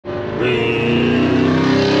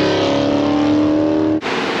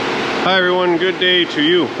Hi everyone, good day to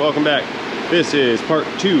you. Welcome back. This is part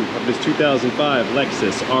 2 of this 2005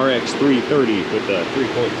 Lexus Rx330 with a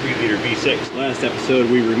 3.3 liter V6. Last episode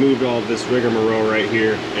we removed all of this rigmarole right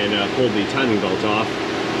here and pulled the timing belt off.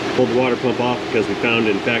 Pulled the water pump off because we found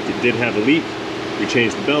in fact it did have a leak. We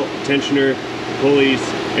changed the belt, the tensioner, the pulleys,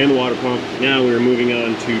 and the water pump. Now we're moving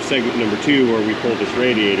on to segment number 2 where we pulled this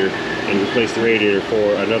radiator and replaced the radiator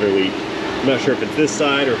for another leak. I'm not sure if it's this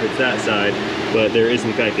side or if it's that side, but there is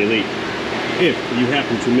in fact a leak. If you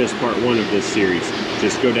happen to miss part 1 of this series,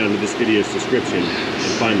 just go down to this video's description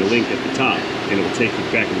and find the link at the top, and it will take you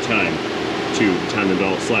back in time to the timing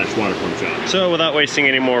belt / water pump job. So without wasting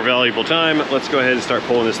any more valuable time, let's go ahead and start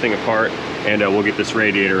pulling this thing apart, and we'll get this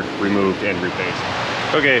radiator removed and replaced.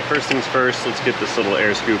 Okay, first things first, let's get this little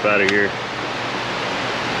air scoop out of here.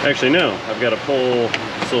 Actually no, I've got to pull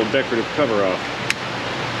this little decorative cover off.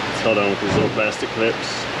 It's held on with these little plastic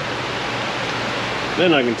clips.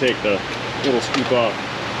 Then I can take the little scoop off.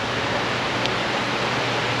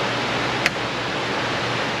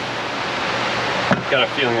 Got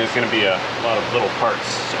a feeling there's going to be a lot of little parts,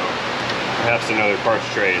 so perhaps another parts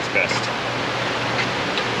tray is best.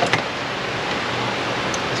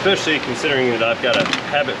 Especially considering that I've got a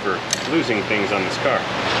habit for losing things on this car.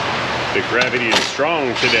 The gravity is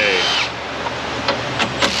strong today.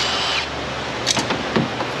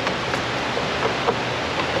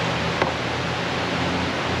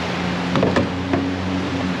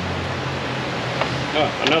 Oh,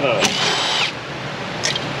 another.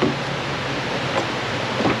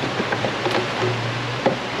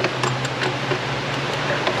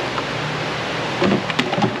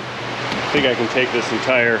 I think I can take this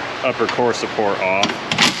entire upper core support off.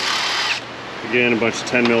 Again, a bunch of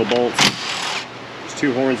 10mm bolts. There's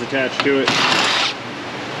 2 horns attached to it.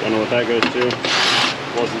 Don't know what that goes to.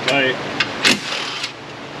 Wasn't tight.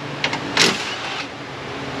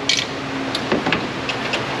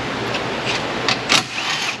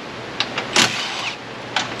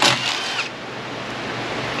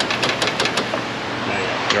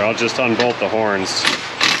 Here, I'll just unbolt the horns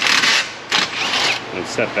and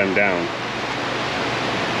set them down.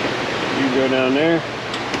 You go down there,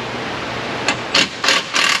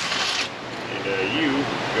 and you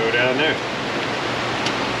go down there.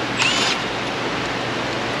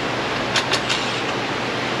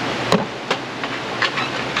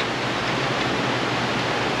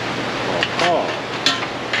 Oh.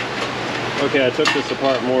 Okay, I took this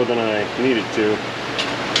apart more than I needed to.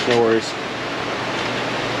 No worries.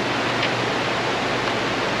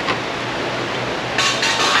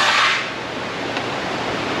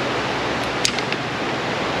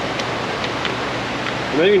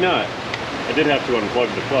 Maybe not. I did have to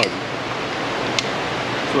unplug the plug.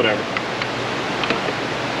 It's whatever.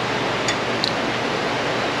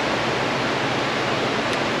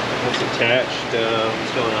 That's attached.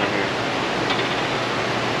 What's going on here?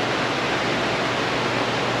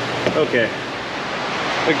 Okay.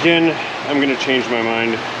 Again, I'm going to change my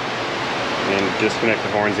mind and disconnect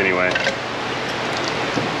the horns anyway.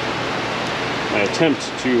 My attempt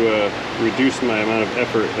to reduce my amount of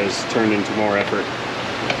effort has turned into more effort.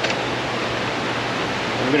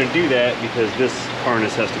 I'm going to do that because this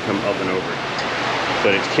harness has to come up and over.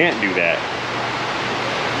 But it can't do that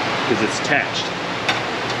because it's attached.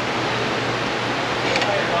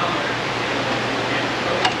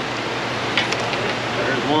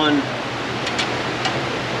 There's one.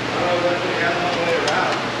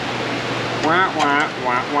 Wah, wah,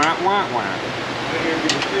 wah, wah, wah, wah.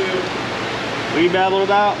 What are you babbling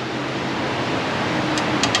about?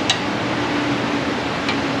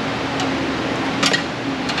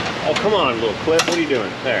 Oh, come on, little clip. What are you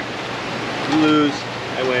doing? There. You lose.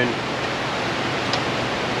 I win.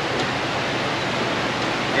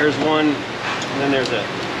 There's one. And then there's an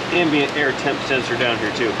ambient air temp sensor down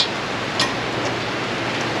here, too.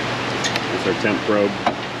 That's our temp probe.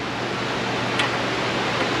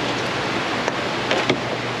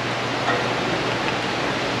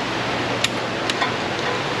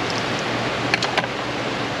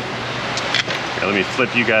 Let me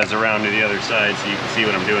flip you guys around to the other side so you can see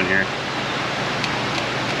what I'm doing here.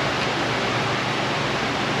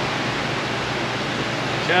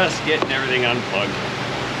 Just getting everything unplugged.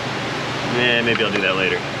 Maybe I'll do that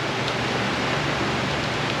later.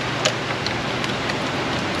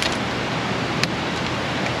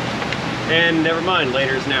 And never mind,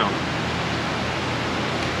 later is now.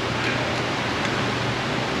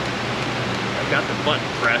 I've got the button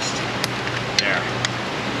pressed. There.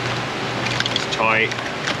 Tight.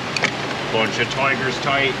 Bunch of tigers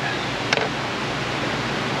tight.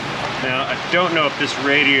 Now, I don't know if this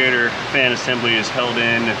radiator fan assembly is held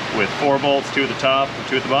in with 4 bolts, 2 at the top and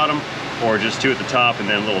 2 at the bottom, or just 2 at the top and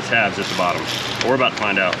then little tabs at the bottom. But we're about to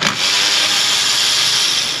find out.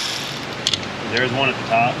 There's 1 at the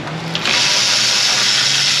top.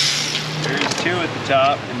 There's 2 at the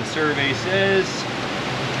top, and the survey says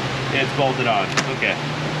it's bolted on. Okay.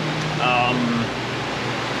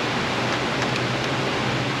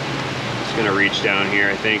 Just gonna reach down here,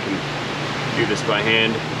 I think, and do this by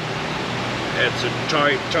hand. It's a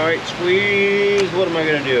tight squeeze. What am I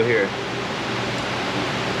gonna do here?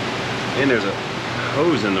 And there's a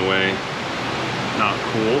hose in the way. Not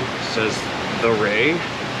cool. It says the Ray.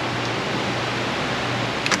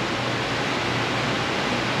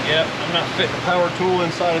 Yep, I'm not fitting a power tool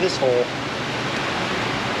inside of this hole.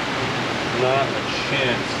 Not a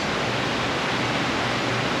chance.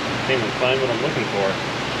 Can't even find what I'm looking for.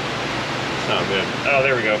 It's not good. Oh,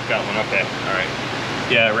 there we go. Got one. Okay. All right.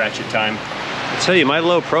 Yeah, ratchet time. I tell you, my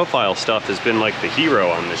low profile stuff has been like the hero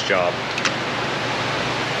on this job.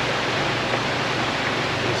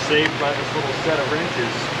 I'm saved by this little set of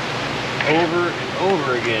wrenches over and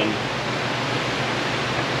over again.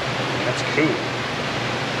 That's cool.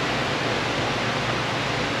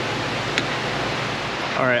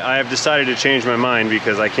 All right, I have decided to change my mind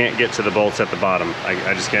because I can't get to the bolts at the bottom.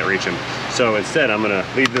 I just can't reach them. So instead, I'm gonna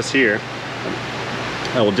leave this here.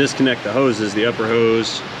 I will disconnect the hoses, the upper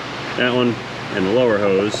hose, that one, and the lower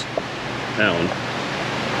hose, that one.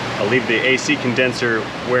 I'll leave the AC condenser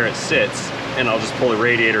where it sits, and I'll just pull the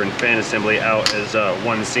radiator and fan assembly out as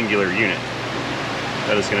one singular unit.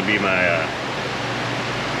 That is gonna be my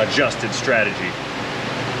adjusted strategy.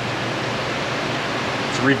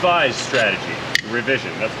 It's a revised strategy.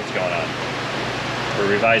 Revision, that's what's going on.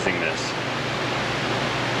 We're revising this.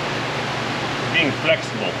 Being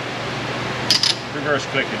flexible. Reverse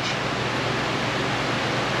clickage.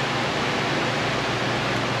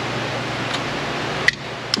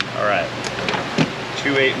 All right.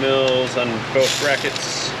 2 8mm on both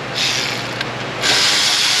brackets.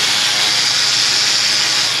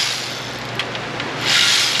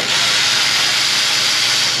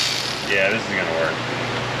 Yeah, this is gonna work.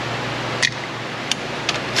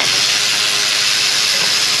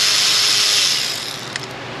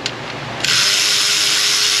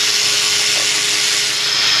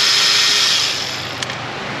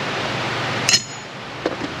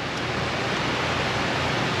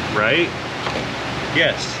 Right?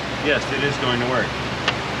 Yes, it is going to work.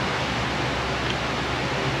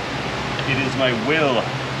 It is my will.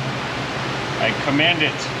 I command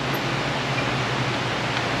it.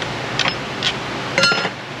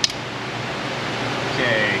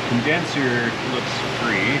 Okay, condenser looks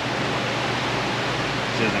free.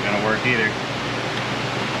 This isn't gonna work either.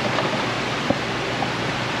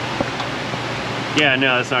 Yeah,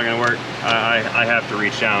 no, it's not gonna work. I have to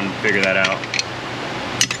reach down and figure that out.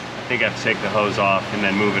 I think I have to take the hose off and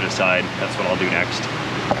then move it aside. That's what I'll do next.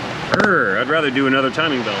 I'd rather do another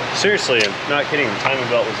timing belt. Seriously, I'm not kidding. The timing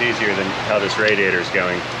belt was easier than how this radiator's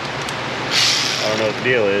going. I don't know what the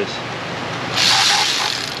deal is.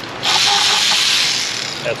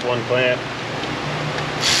 That's one clamp.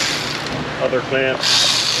 Other clamp.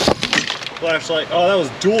 Flashlight. Oh, that was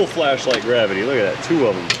dual flashlight gravity. Look at that. 2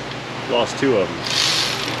 of them. Lost 2 of them.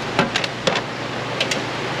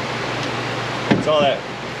 It's all that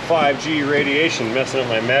 5G radiation messing up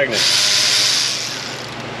my magnet.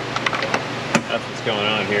 That's what's going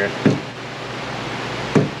on here.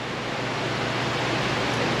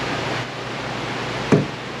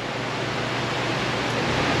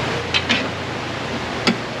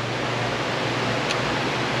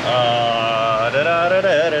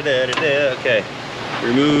 Okay,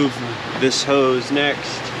 remove this hose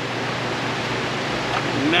next.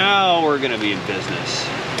 Now we're gonna be in business.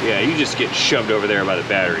 Yeah, you just get shoved over there by the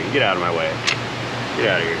battery. Get out of my way. Get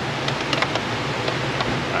out of here.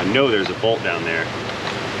 I know there's a bolt down there.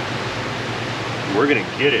 We're gonna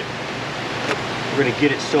get it. We're gonna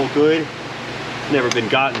get it so good. It's never been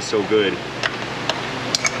gotten so good.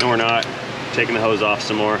 No, we're not. Taking the hose off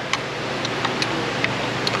some more.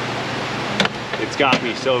 It's got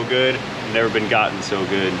me so good. Never been gotten so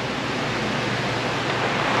good.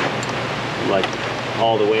 Like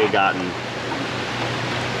all the way gotten.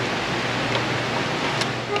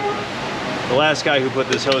 The last guy who put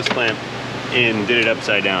this hose clamp in did it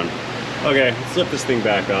upside down. Okay, let's lift this thing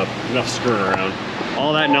back up. Enough screwing around.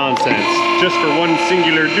 All that nonsense, just for one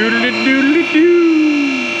singular doodly doodly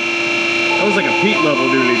doo. That was like a Pete level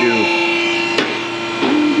doodly doo.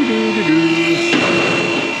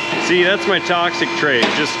 See, that's my toxic trait.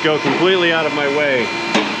 Just go completely out of my way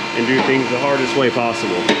and do things the hardest way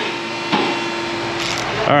possible.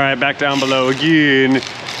 All right, back down below again.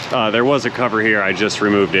 There was a cover here, I just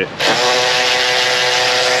removed it.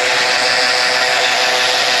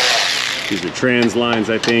 These are trans lines,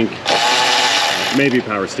 I think. Maybe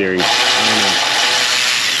power steering,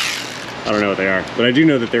 I don't know what they are, but I do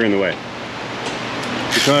know that they're in the way.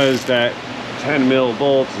 Because that 10 mil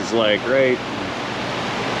bolt is like right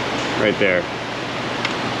there.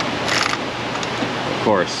 Of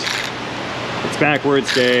course. It's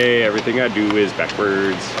backwards day, everything I do is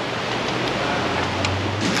backwards.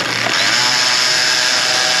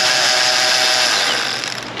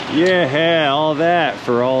 Yeah, all that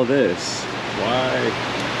for all this. Why?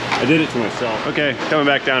 I did it to myself. Okay, coming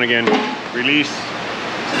back down again. Release,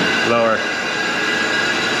 lower.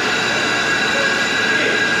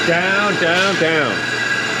 Down, down, down.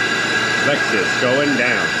 Lexus going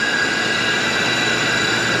down.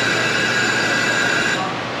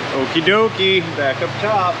 Okie dokie, back up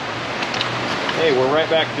top. Hey, we're right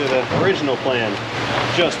back to the original plan,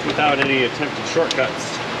 just without any attempted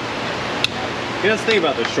shortcuts. You know, let's think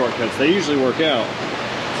about those shortcuts. They usually work out.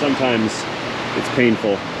 Sometimes it's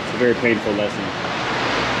painful. It's a very painful lesson.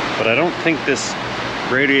 But I don't think this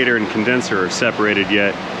radiator and condenser are separated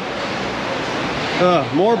yet.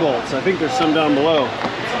 More bolts. I think there's some down below.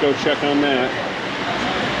 Let's go check on that.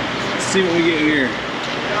 Let's see what we get here.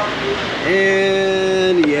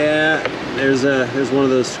 And yeah, there's one of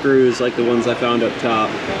those screws like the ones I found up top.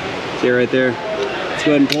 See it right there? Let's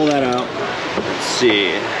go ahead and pull that out. Let's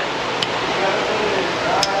see.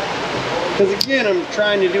 Because again, I'm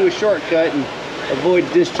trying to do a shortcut and avoid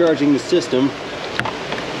discharging the system.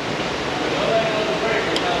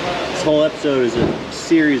 This whole episode is a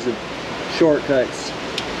series of shortcuts,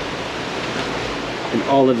 and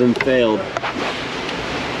all of them failed.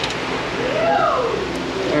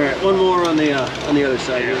 All right, one more on the other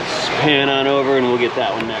side here. Let's pan on over, and we'll get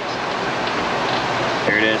that one next.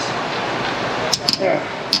 There it is.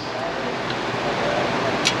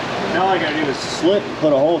 Now all I gotta do is slip and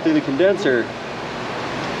put a hole through the condenser,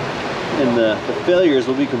 and the failures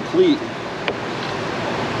will be complete.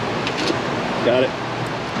 Got it.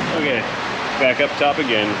 Okay, back up top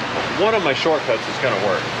again. One of my shortcuts is gonna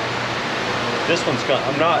work. This one's gonna,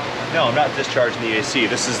 I'm not discharging the AC.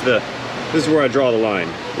 This is where I draw the line.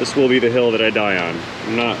 This will be the hill that I die on.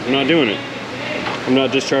 I'm not doing it. I'm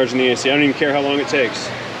not discharging the AC. I don't even care how long it takes.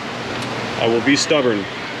 I will be stubborn.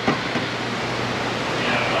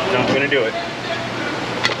 Not gonna do it.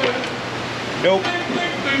 Nope.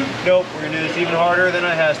 Nope, we're gonna do this even harder than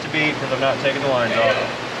it has to be because I'm not taking the lines off.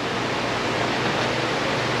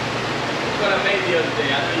 What I made the other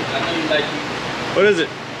day, I know you like it. What is it?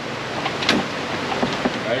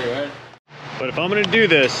 Right. But if I'm gonna do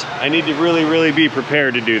this, I need to really be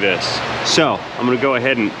prepared to do this. So, I'm gonna go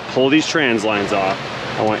ahead and pull these trans lines off.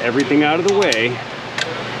 I want everything out of the way,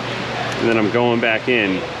 and then I'm going back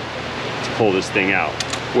in to pull this thing out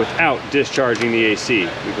without discharging the AC,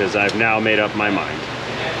 because I've now made up my mind.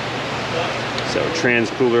 So, trans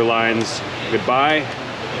cooler lines, goodbye.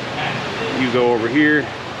 You go over here,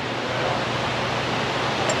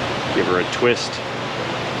 give her a twist,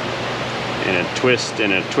 and a twist,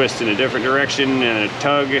 and a twist in a different direction, and a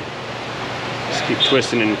tug. Just keep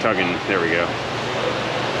twisting and tugging. There we go.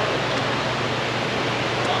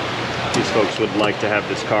 These folks would like to have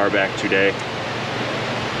this car back today.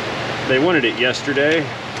 They wanted it yesterday,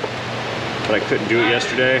 but I couldn't do it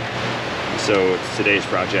yesterday, so it's today's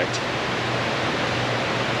project.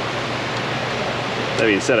 That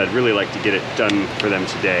being said, I'd really like to get it done for them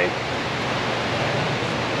today,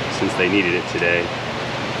 since they needed it today.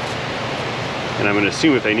 And I'm gonna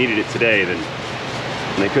assume if they needed it today, then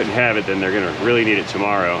and they couldn't have it, then they're gonna really need it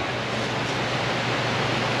tomorrow.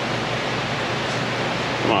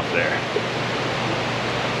 Come off there.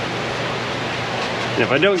 And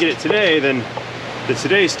if I don't get it today, then the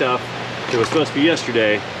today stuff that was supposed to be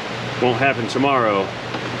yesterday won't happen tomorrow,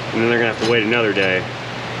 and then they're gonna have to wait another day.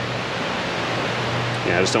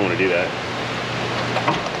 Yeah, I just don't wanna do that.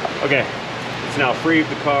 Okay, it's now free of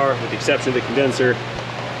the car with the exception of the condenser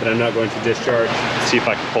that I'm not going to discharge. Let's see if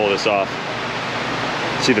I can pull this off.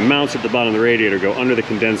 See, the mounts at the bottom of the radiator go under the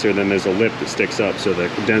condenser, and then there's a lip that sticks up, so the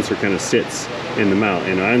condenser kind of sits in the mount.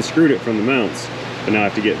 And I unscrewed it from the mounts, but now I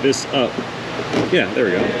have to get this up. Yeah, there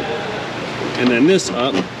we go. And then this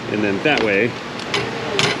up, and then that way.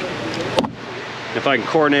 If I can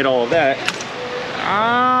coordinate all of that.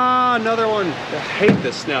 Ah, another one. I hate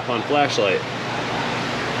this snap-on flashlight.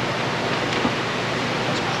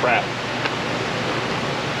 That's crap.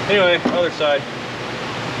 Anyway, other side.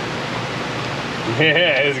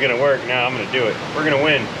 Yeah, this is gonna work now. I'm gonna do it. We're gonna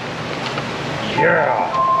win. Yeah.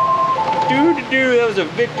 Doo-doo-doo, that was a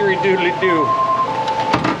victory doodly-doo.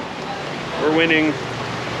 We're winning.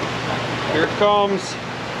 Here it comes.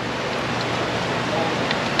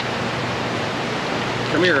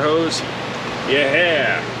 Come here, hose.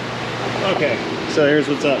 Yeah. Okay, so here's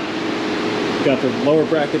what's up. Got the lower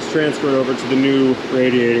brackets transferred over to the new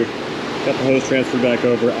radiator. Got the hose transferred back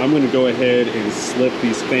over. I'm gonna go ahead and slip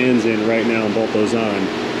these fans in right now and bolt those on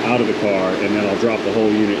out of the car, and then I'll drop the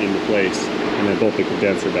whole unit into place and then bolt the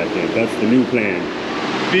condenser back in. That's the new plan.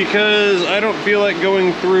 Because I don't feel like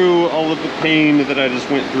going through all of the pain that I just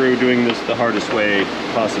went through doing this the hardest way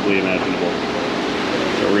possibly imaginable.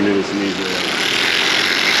 So we're gonna do this an easy way.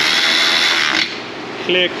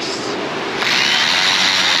 Clicks.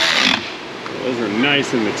 Those are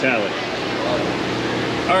nice and metallic.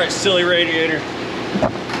 All right, silly radiator.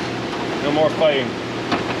 No more fighting.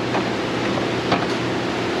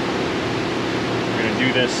 We're gonna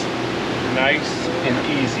do this nice and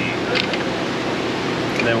easy.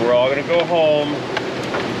 And then we're all gonna go home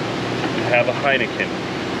and have a Heineken,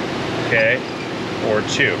 okay? Or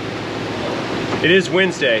two. It is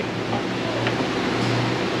Wednesday.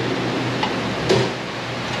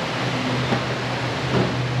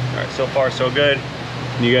 All right, so far so good.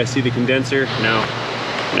 Can you guys see the condenser?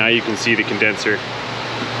 Now you can see the condenser.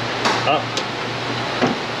 Up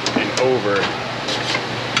and over.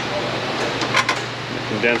 The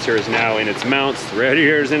condenser is now in its mounts. The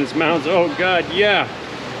radiator is in its mounts. Oh God, yeah.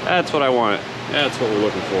 That's what I want. That's what we're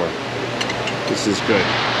looking for. This is good.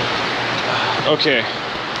 Okay,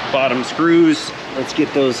 bottom screws. Let's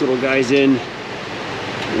get those little guys in.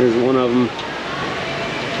 There's one of them.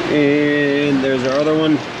 And there's our other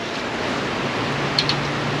one.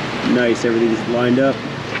 Nice, everything's lined up.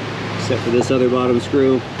 Except for this other bottom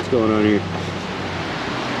screw. What's going on here?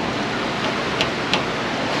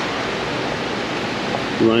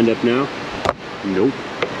 Lined up now? Nope.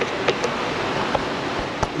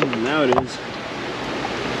 Now it is.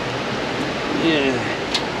 Yeah.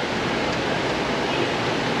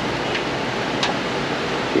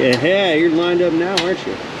 Yeah, you're lined up now, aren't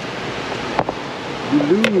you? You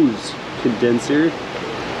lose, condenser.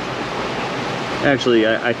 Actually,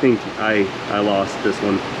 I think I lost this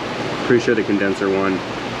one. Pretty sure the condenser won.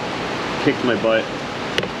 Kicked my butt.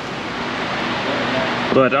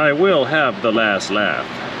 But I will have the last laugh.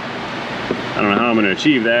 I don't know how I'm going to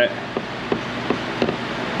achieve that.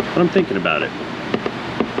 But I'm thinking about it.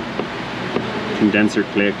 Condenser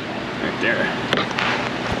click right there.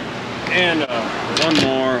 And one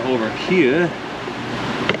more over here.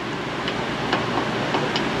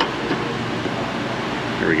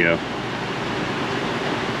 There we go.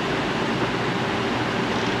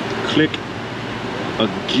 Click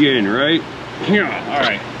again, right? Yeah, all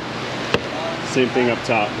right. Same thing up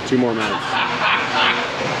top, 2 more mounts.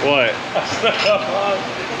 What?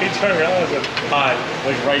 He turned around and said, hi,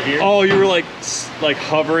 like right here. Oh, you were like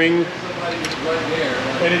hovering.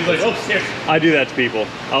 And he's like, oh shit. I do that to people.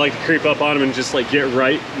 I like to creep up on them and just like get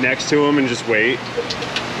right next to them and just wait.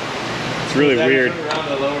 It's really weird. Around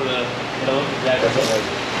to lower the jacket.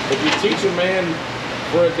 If you teach a man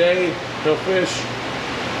for a day, he'll fish.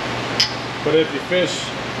 But if you fish,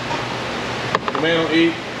 the man will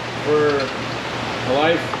eat for a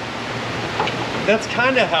life. That's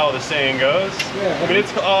kind of how the saying goes. Yeah. I mean,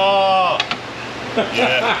 it's, oh.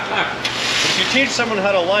 Yeah. If you teach someone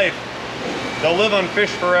how to life, they'll live on fish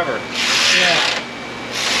forever. Yeah.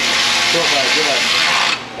 Good.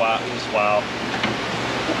 Wow, just wow.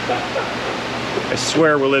 I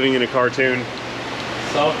swear we're living in a cartoon.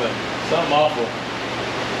 Something awful.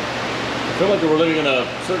 I feel like we're living in a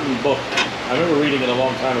certain book. I remember reading it a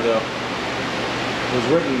long time ago. It was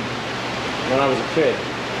written when I was a kid.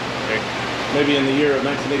 Okay. Maybe in the year of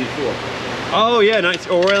 1984. Oh yeah,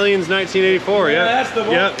 Orwellian's 1984. Yeah, that's the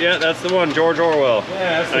one. Yeah, that's the one. George Orwell.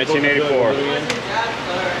 Yeah, that's the 1984. book.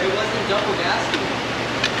 It wasn't double gassing.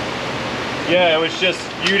 Yeah, it was just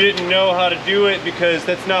you didn't know how to do it because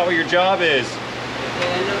that's not what your job is.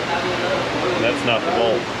 That's not the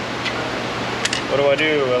bolt. What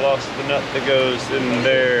do? I lost the nut that goes in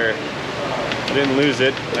there. I didn't lose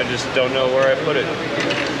it. I just don't know where I put it.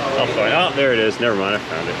 I'll find. Oh, there it is. Never mind. I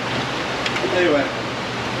found it.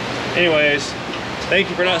 Anyways, thank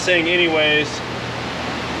you for not saying anyways.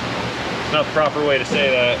 It's not the proper way to say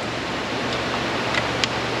that.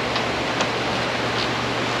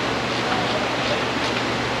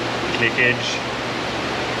 Clickage.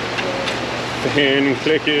 Fan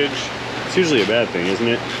clickage. It's usually a bad thing, isn't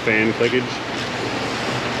it? Fan clickage.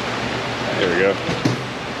 There we go.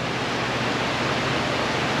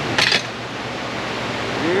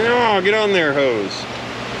 Oh, get on there, hose.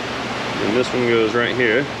 And this one goes right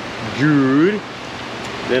here. Good.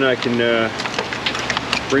 Then I can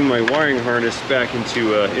bring my wiring harness back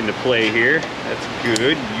into play here. That's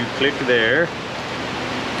good. You click there.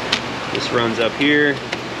 This runs up here,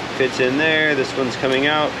 fits in there. This one's coming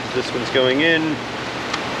out, this one's going in.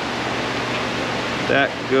 That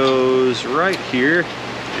goes right here.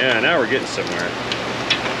 Yeah, now we're getting somewhere.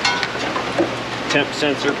 Temp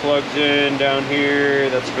sensor plugs in down here.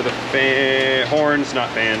 That's for the fan, horns, not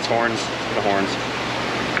fans, horns, for the horns.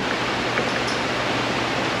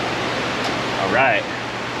 All right,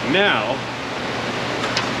 now,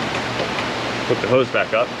 hook the hose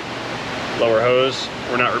back up. Lower hose,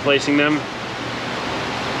 we're not replacing them.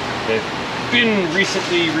 They've been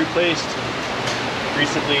recently replaced,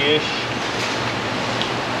 recently-ish.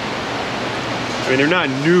 I mean, they're not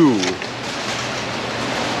new,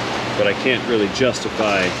 but I can't really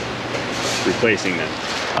justify replacing them.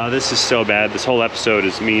 This is so bad. This whole episode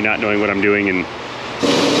is me not knowing what I'm doing and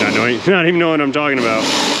not even knowing what I'm talking about.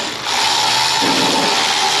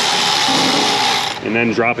 And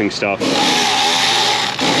then dropping stuff.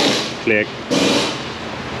 Click.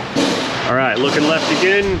 All right, looking left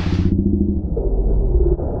again.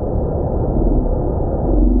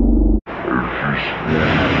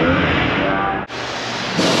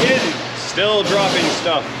 Again, still dropping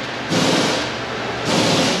stuff.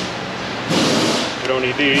 We don't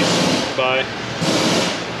need these. Bye.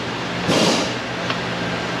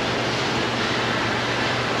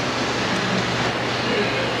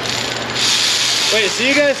 Wait, so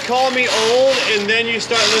you guys call me old and then you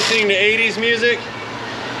start listening to 80s music?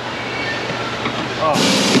 Oh,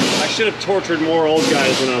 I should have tortured more old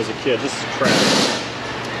guys when I was a kid. This is crap.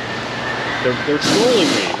 They're trolling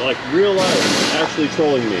me, like real life, actually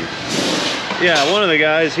trolling me. Yeah, one of the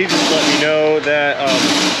guys, he just let me know that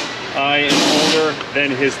I am older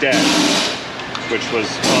than his dad, which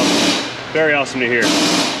was very awesome to hear.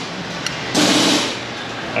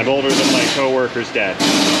 I'm older than my coworker's dad.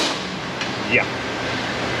 Yeah.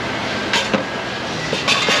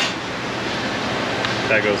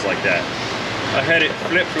 That goes like that. I had it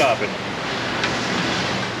flip-flopping.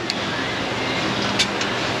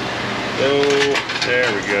 Oh,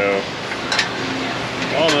 there we go.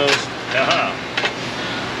 Almost. Aha.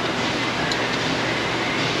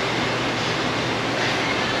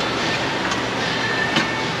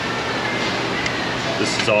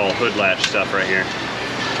 This is all hood latch stuff right here.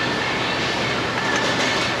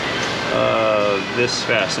 This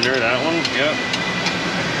fastener, that one, yep.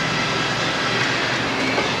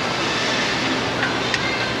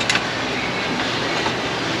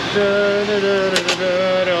 Da, da, da, da,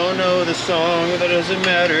 da, I don't know the song, but that doesn't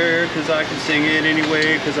matter, because I can sing it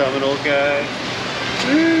anyway, because I'm an old guy.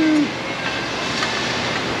 Woo.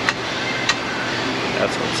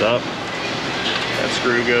 That's what's up. That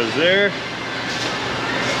screw goes there.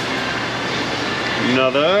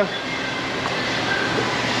 Another.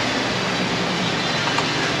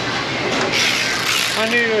 I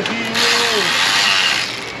need a hero.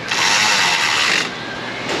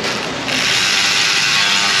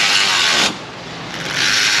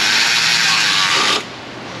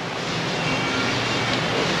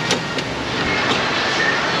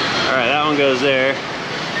 Alright, that one goes there.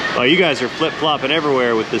 Oh, you guys are flip-flopping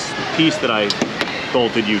everywhere with this piece that I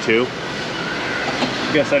bolted you to.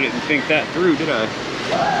 Guess I didn't think that through, did I?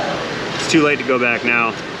 It's too late to go back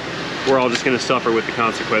now. We're all just gonna suffer with the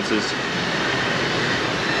consequences.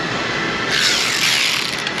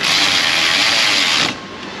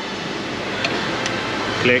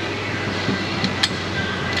 Click.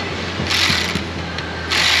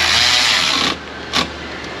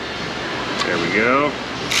 There we go.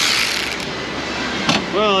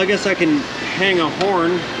 Well, I guess I can hang a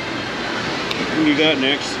horn. We can do that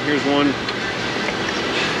next. Here's one.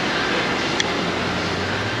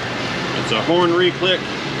 It's a horn re-click.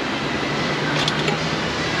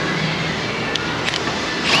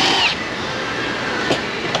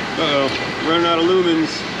 Uh-oh, running out of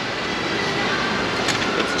lumens.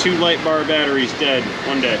 2 light bar batteries dead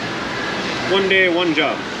one day. One day, one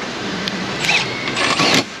job.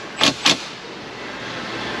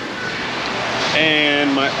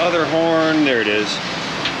 And my other horn, there it is.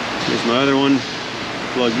 Here's my other one.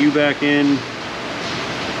 Plug you back in.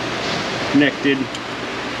 Connected.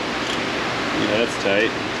 Yeah, that's tight.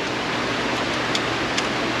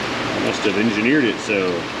 I must have engineered it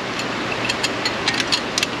so.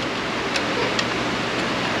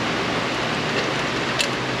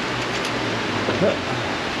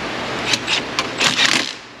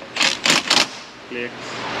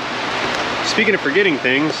 Speaking of forgetting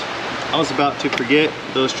things, I was about to forget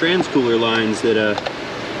those trans-cooler lines that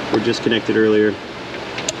were disconnected earlier.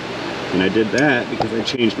 And I did that because I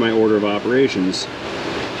changed my order of operations.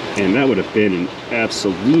 And that would have been an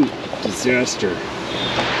absolute disaster.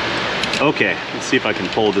 Okay, let's see if I can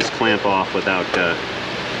pull this clamp off without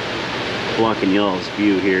blocking y'all's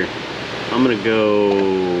view here. I'm gonna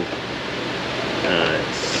go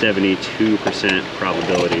 72%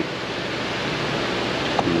 probability.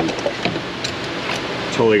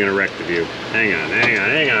 Totally gonna wreck the view. Hang on.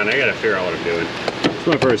 I gotta figure out what I'm doing. It's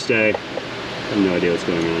my first day. I have no idea what's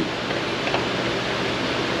going on.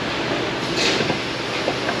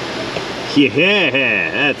 Yeah,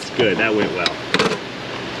 that's good. That went well.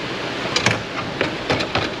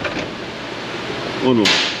 One more.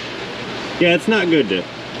 Yeah, it's not good to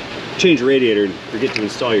change a radiator and forget to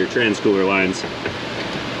install your trans-cooler lines.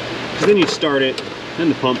 Because then you start it, then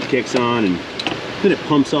the pump kicks on, and then it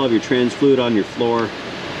pumps all of your trans fluid on your floor.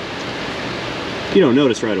 You don't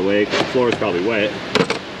notice right away because the floor is probably wet.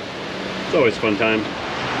 It's always a fun time.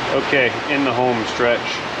 Okay, in the home stretch,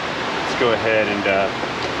 let's go ahead and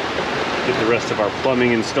get the rest of our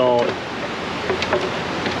plumbing installed.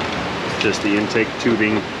 It's just the intake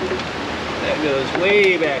tubing. That goes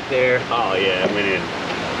way back there. Oh yeah, it went in.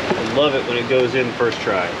 I love it when it goes in first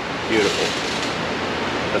try. Beautiful.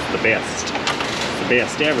 That's the best. It's the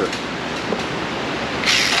best ever.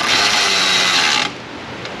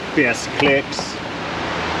 Best clicks.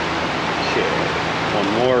 Okay, one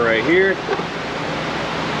more right here.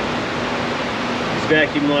 These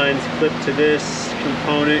vacuum lines clip to this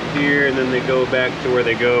component here, and then they go back to where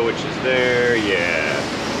they go, which is there. Yeah.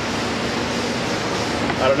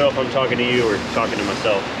 I don't know if I'm talking to you or talking to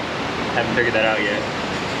myself. Haven't figured that out yet.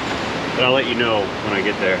 But I'll let you know when I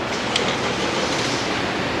get there.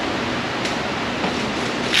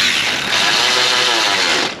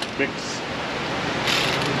 Mix.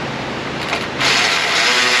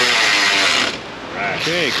 Right.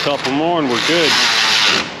 Okay, a couple more and we're good.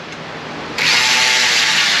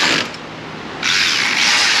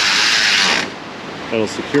 That'll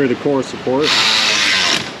secure the core support.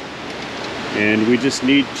 And we just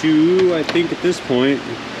need to, I think at this point,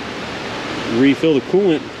 refill the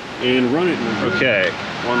coolant and run it. Okay,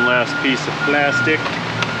 one last piece of plastic.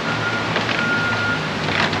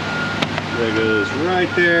 That goes right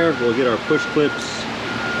there. We'll get our push clips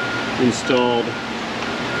installed.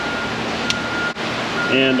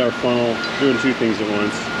 And our funnel, doing two things at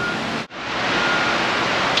once.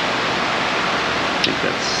 I think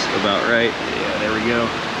that's about right. Yeah, there we go.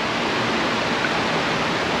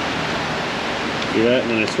 Do that,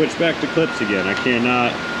 and then I switch back to clips again. I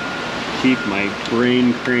cannot keep my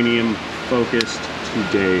brain cranium focused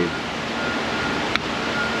today.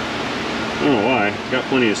 I don't know why. Got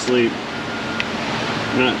plenty of sleep.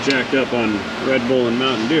 Not jacked up on Red Bull and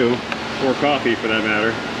Mountain Dew, or coffee for that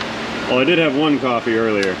matter. Well, I did have one coffee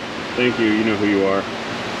earlier. Thank you, you know who you are.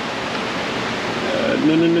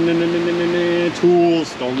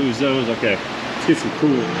 Tools, don't lose those. Okay, let's get some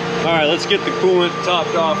coolant. All right, let's get the coolant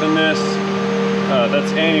topped off in this.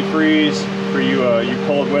 That's antifreeze for you you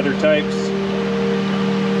cold weather types.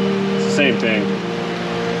 It's the same thing.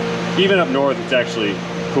 Even up north, it's actually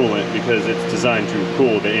coolant because it's designed to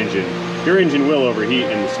cool the engine. Your engine will overheat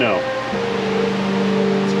in the snow.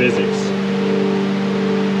 It's physics.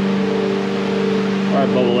 All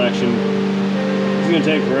right, bubble action. It's gonna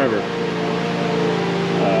take forever.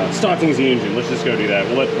 Stocking's the engine. Let's just go do that.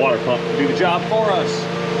 We'll let the water pump do the job for us.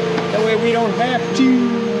 That way we don't have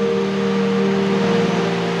to.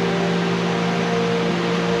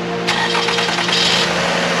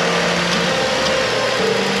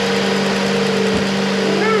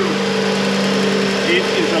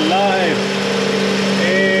 Alive,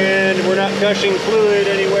 and we're not gushing fluid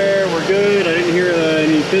anywhere. We're good. I didn't hear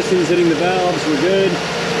any pistons hitting the valves. We're good.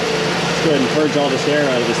 Let's go ahead and purge all this air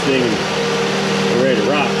out of this thing, and we're ready to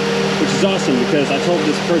rock. Which is awesome because I told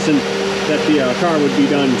this person that the car would be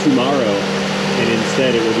done tomorrow, and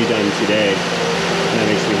instead it will be done today. And that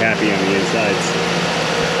makes me happy on the insides.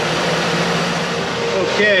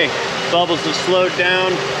 Okay, bubbles have slowed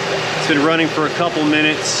down. It's been running for a couple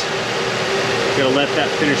minutes. Gonna let that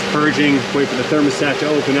finish purging, wait for the thermostat to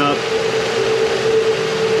open up.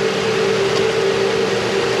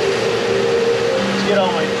 Let's get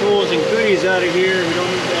all my tools and goodies out of here. We don't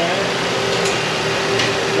need that.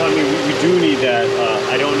 No, I mean, we do need that.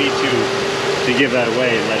 I don't need to give that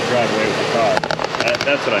away and let it drive away with the car.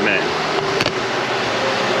 That's what I meant.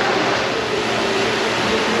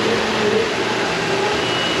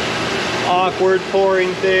 Awkward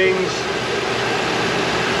pouring things.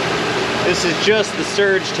 This is just the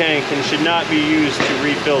surge tank and should not be used to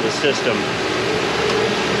refill the system.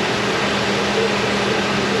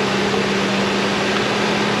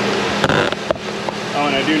 Oh,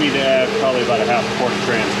 and I do need to add probably about a half a quart of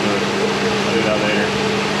trans fluid. I'll do that later.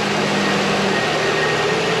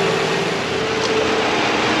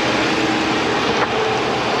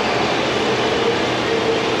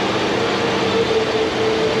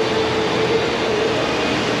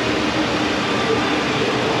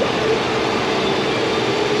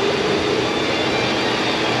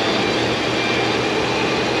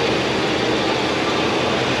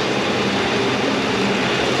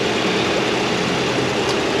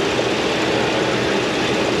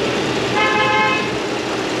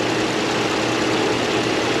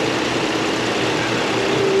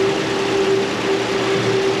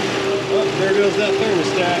 there goes that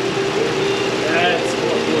thermostat. That's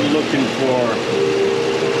what we're looking for.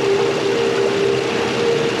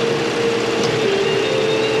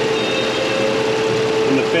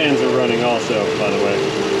 And the fans are running also, by the way.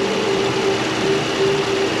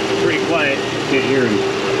 Pretty quiet, can't hear them,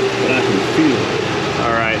 but I can feel it.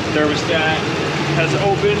 All right, thermostat has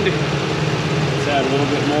opened. Let's add a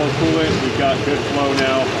little bit more coolant. We've got good flow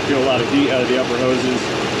now. I feel a lot of heat out of the upper hoses.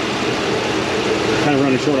 Kind of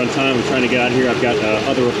running short on time. I'm trying to get out of here. I've got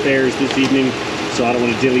other affairs this evening, so I don't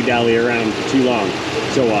want to dilly-dally around for too long.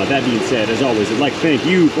 So that being said, as always, I'd like to thank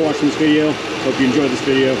you for watching this video. Hope you enjoyed this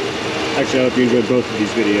video. Actually, I hope you enjoyed both of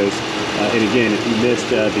these videos. And again, if you missed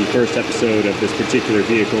the first episode of this particular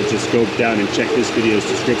vehicle, just go down and check this video's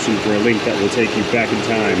description for a link that will take you back in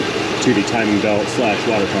time to the timing belt /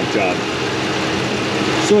 water pump job.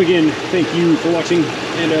 So again, thank you for watching,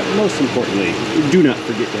 and most importantly, do not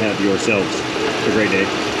forget to have yourselves a great day.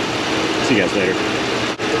 See you guys later.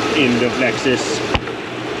 End of Lexus.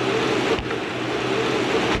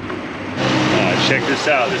 Check this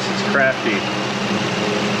out. This is crafty.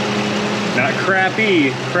 Not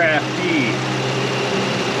crappy, crafty.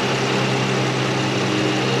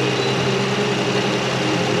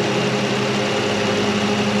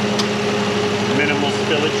 Minimal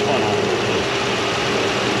spillage funnel.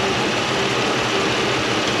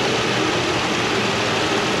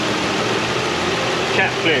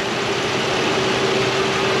 Cat flick.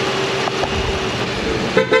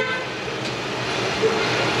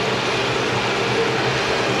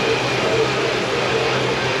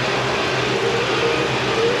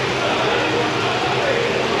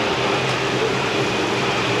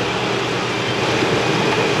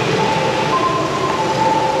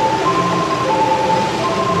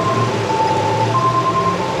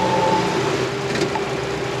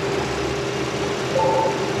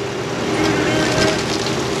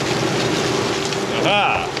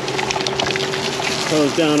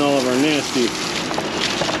 Close down all of our nasty.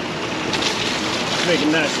 Make it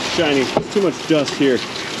nice and shiny. There's too much dust here.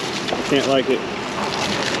 I can't like it.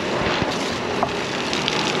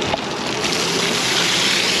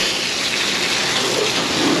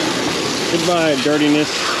 Goodbye, dirtiness.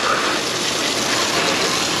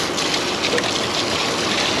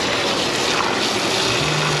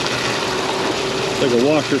 It's like a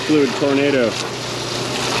washer fluid tornado.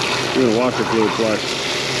 Doing a washer fluid flush.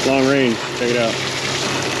 Long range. Check it out.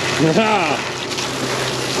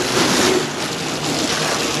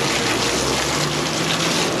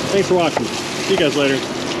 Thanks for watching. See you guys later.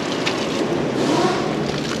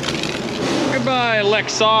 Goodbye,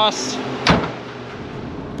 Lexus.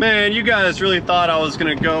 Man, you guys really thought I was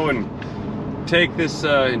gonna go and take this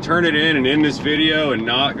and turn it in and end this video and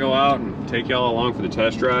not go out and take y'all along for the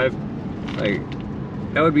test drive? Like,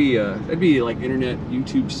 that would be that'd be like internet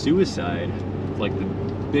YouTube suicide. Like the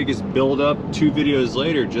biggest build up 2 videos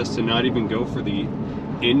later just to not even go for the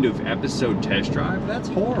end of episode test drive. That's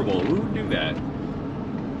horrible. Who would do that?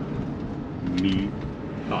 Me.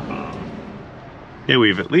 Yeah,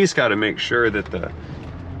 we've at least got to make sure that the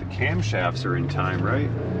camshafts are in time, right?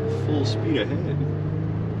 Full speed ahead.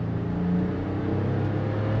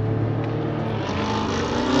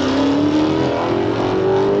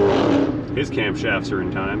 His camshafts are in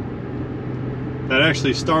time. That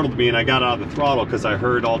actually startled me, and I got out of the throttle because I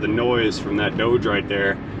heard all the noise from that Dodge right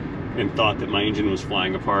there and thought that my engine was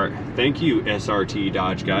flying apart. Thank you, SRT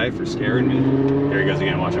Dodge guy, for scaring me. There he goes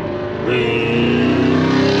again, watch him.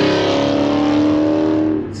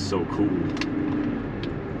 It's so cool.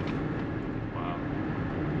 Wow.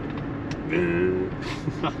 I'm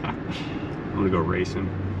gonna go racing.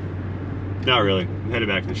 Not really, I'm headed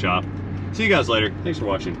back to the shop. See you guys later. Thanks for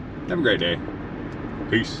watching. Have a great day.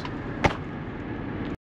 Peace.